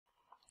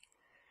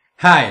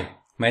Hi,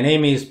 my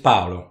name is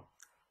Paolo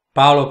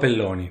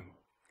Pelloni.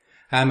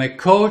 I'm a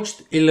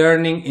coached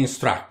e-learning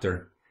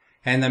instructor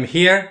and I'm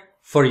here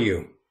for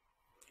you.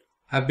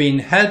 I've been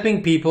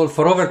helping people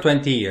for over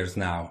 20 years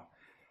now,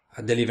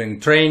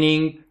 delivering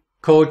training,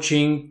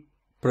 coaching,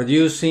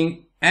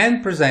 producing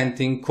and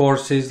presenting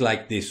courses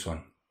like this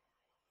one.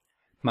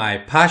 My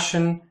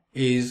passion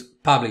is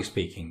public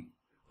speaking.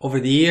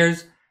 Over the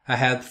years, I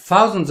helped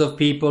thousands of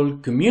people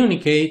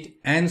communicate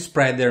and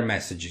spread their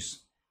messages.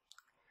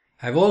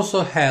 I've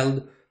also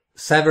held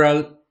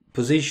several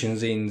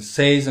positions in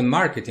sales and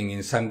marketing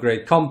in some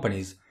great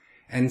companies,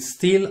 and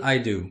still I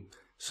do.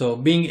 So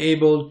being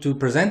able to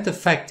present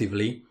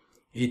effectively,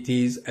 it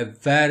is a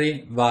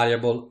very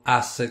valuable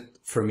asset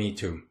for me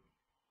too.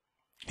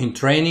 In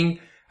training,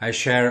 I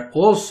share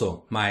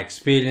also my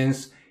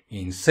experience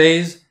in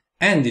sales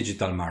and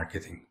digital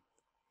marketing.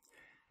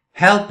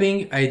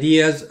 Helping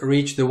ideas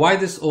reach the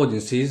widest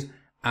audiences,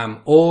 I'm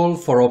all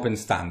for open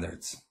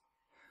standards.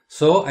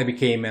 So I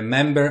became a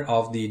member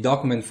of the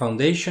Document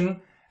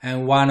Foundation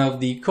and one of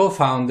the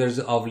co-founders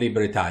of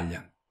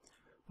LibreItalia.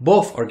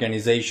 Both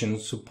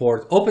organizations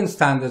support open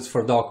standards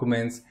for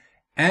documents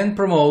and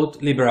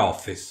promote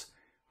LibreOffice,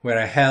 where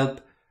I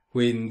help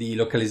with the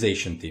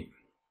localization team.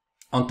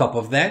 On top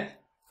of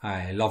that,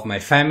 I love my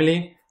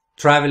family,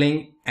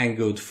 traveling and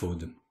good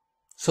food.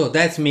 So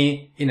that's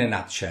me in a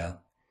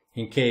nutshell.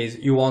 In case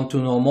you want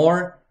to know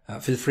more,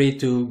 feel free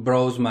to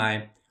browse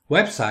my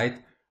website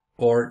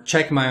or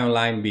check my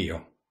online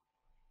bio.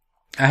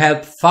 I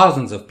help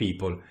thousands of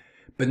people,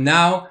 but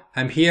now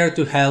I'm here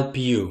to help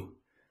you.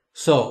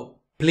 So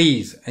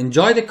please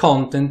enjoy the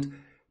content,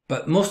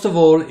 but most of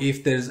all,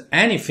 if there's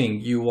anything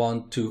you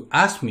want to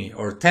ask me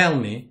or tell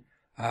me,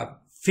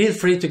 feel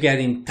free to get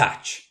in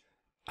touch.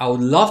 I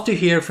would love to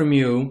hear from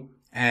you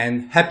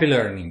and happy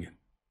learning.